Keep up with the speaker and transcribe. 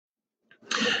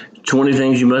20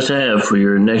 things you must have for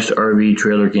your next RV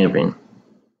trailer camping.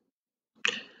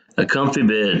 A comfy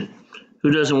bed.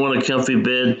 Who doesn't want a comfy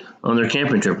bed on their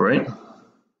camping trip, right?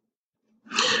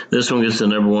 This one gets the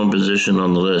number one position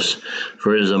on the list,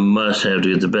 for it is a must-have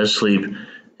to get the best sleep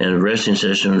and resting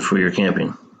session for your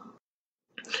camping.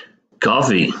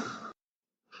 Coffee.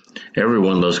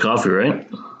 Everyone loves coffee, right?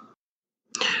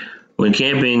 When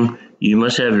camping, you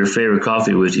must have your favorite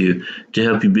coffee with you to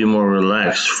help you be more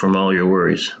relaxed from all your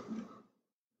worries.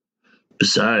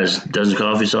 Besides, doesn't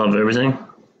coffee solve everything?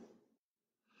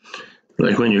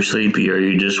 Like when you're sleepy or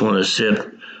you just want a sip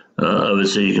of it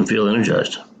so you can feel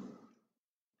energized.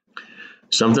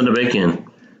 Something to bake in.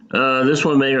 This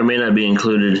one may or may not be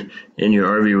included in your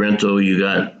RV rental you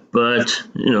got, but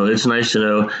it's nice to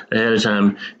know ahead of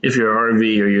time if your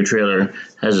RV or your trailer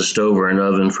has a stove or an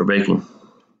oven for baking.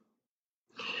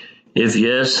 If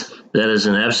yes, that is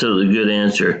an absolutely good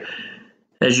answer,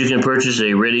 as you can purchase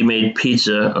a ready-made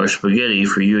pizza or spaghetti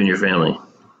for you and your family.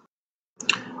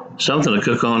 Something to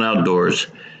cook on outdoors.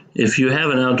 If you have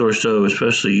an outdoor stove,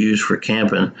 especially used for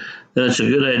camping, then it's a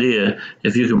good idea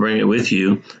if you can bring it with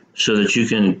you so that you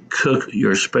can cook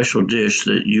your special dish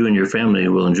that you and your family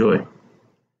will enjoy.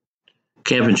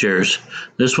 Camping chairs.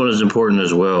 This one is important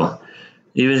as well.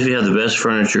 Even if you have the best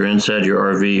furniture inside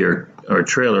your RV or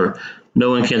trailer, no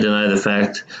one can deny the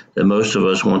fact that most of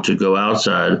us want to go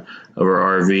outside of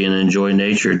our RV and enjoy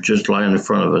nature just lying in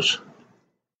front of us.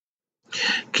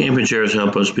 Camping chairs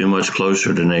help us be much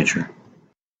closer to nature.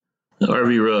 The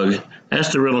RV rug.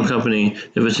 Ask the rental company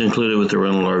if it's included with the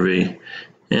rental RV.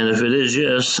 And if it is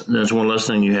yes, that's one less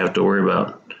thing you have to worry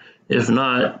about. If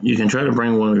not, you can try to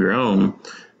bring one of your own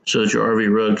so that your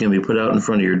RV rug can be put out in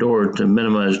front of your door to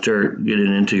minimize dirt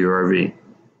getting into your RV.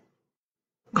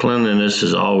 Cleanliness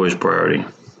is always priority.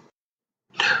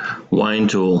 Wine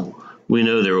tool. We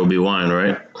know there will be wine,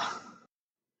 right?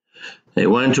 A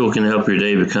wine tool can help your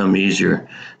day become easier,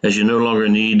 as you no longer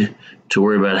need to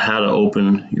worry about how to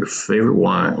open your favorite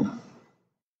wine.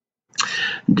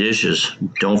 Dishes.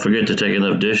 Don't forget to take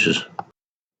enough dishes.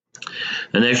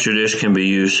 An extra dish can be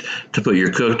used to put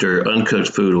your cooked or uncooked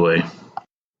food away.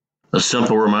 A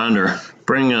simple reminder,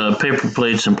 bring paper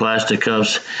plates and plastic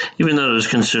cups, even though it is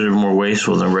considered more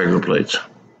wasteful than regular plates.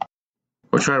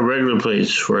 Or try regular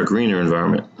plates for a greener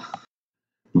environment.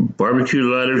 Barbecue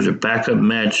lighters or backup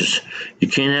matches. You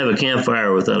can't have a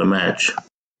campfire without a match.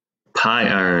 Pie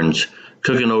irons.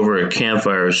 Cooking over a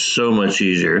campfire is so much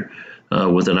easier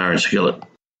with an iron skillet.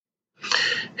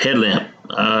 Headlamp.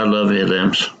 I love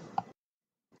headlamps.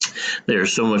 They are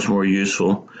so much more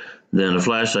useful than a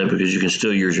flashlight because you can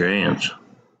still use your hands.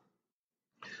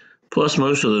 Plus,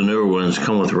 most of the newer ones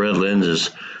come with red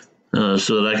lenses so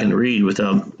that I can read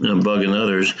without bugging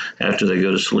others after they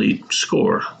go to sleep.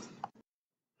 Score.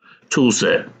 Tool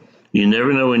set. You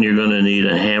never know when you're going to need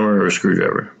a hammer or a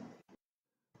screwdriver.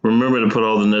 Remember to put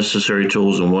all the necessary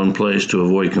tools in one place to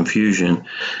avoid confusion,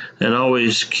 and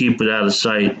always keep it out of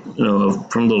sight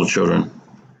from little children.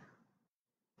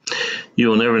 You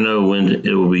will never know when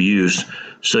it will be used,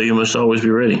 so you must always be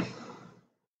ready.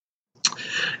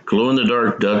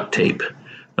 Glow-in-the-dark duct tape.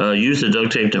 Use the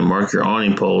duct tape to mark your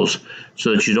awning poles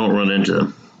so that you don't run into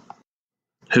them.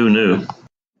 Who knew?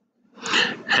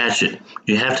 Hatchet.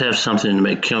 You have to have something to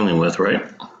make killing with,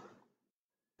 right?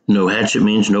 No hatchet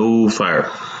means no fire.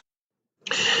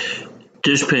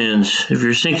 Dish pans. If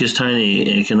your sink is tiny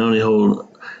and it can only hold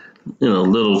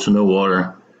little to no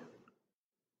water,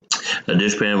 a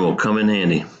dish pan will come in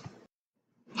handy.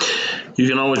 You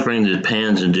can always bring the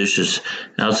pans and dishes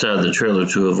outside the trailer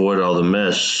to avoid all the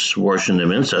mess washing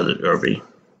them inside the RV.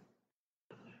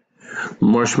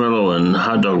 Marshmallow and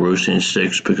hot dog roasting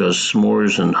sticks, because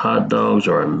s'mores and hot dogs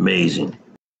are amazing.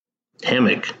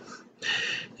 Hammock.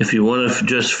 If you want to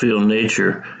just feel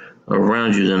nature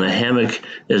around you, then a hammock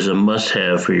is a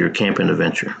must-have for your camping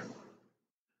adventure.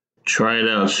 Try it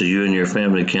out so you and your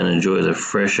family can enjoy the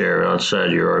fresh air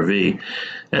outside your RV.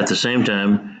 At the same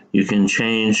time, you can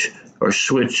change or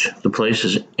switch the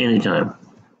places anytime.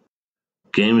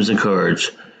 Games and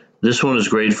cards. This one is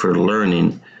great for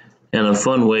learning and a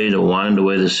fun way to wind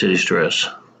away the city stress.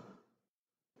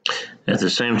 At the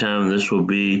same time, this will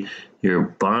be your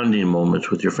bonding moments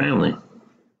with your family.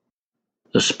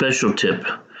 A special tip.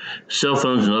 Cell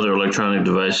phones and other electronic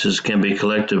devices can be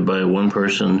collected by one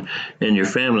person in your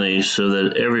family so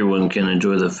that everyone can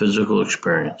enjoy the physical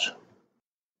experience.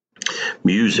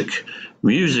 Music.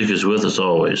 Music is with us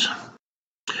always.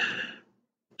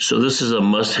 So this is a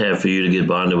must-have for you to get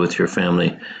bonded with your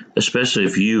family, especially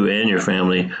if you and your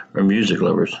family are music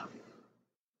lovers.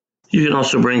 You can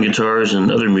also bring guitars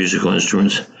and other musical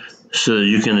instruments so that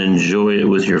you can enjoy it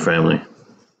with your family.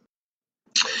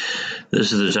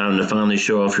 This is the time to finally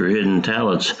show off your hidden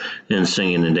talents in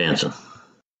singing and dancing.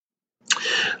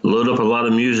 Load up a lot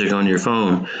of music on your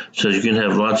phone so you can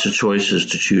have lots of choices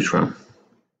to choose from.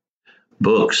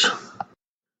 Books.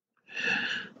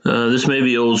 This may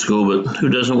be old school, but who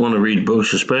doesn't want to read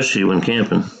books, especially when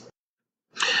camping?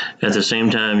 At the same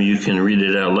time, you can read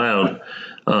it out loud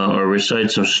or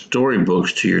recite some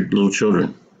storybooks to your little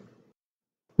children.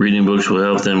 Reading books will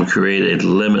help them create a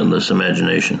limitless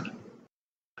imagination.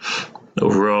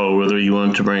 Overall, whether you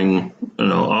want to bring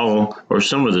all or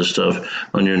some of this stuff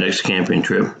on your next camping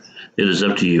trip, it is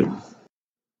up to you.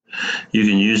 You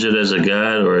can use it as a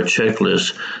guide or a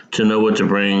checklist to know what to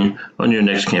bring on your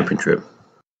next camping trip.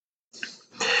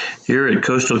 Here at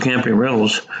Coastal Camping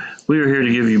Rentals, we are here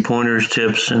to give you pointers,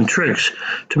 tips, and tricks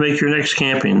to make your next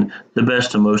camping the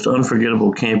best and most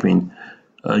unforgettable camping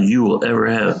you will ever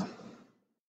have.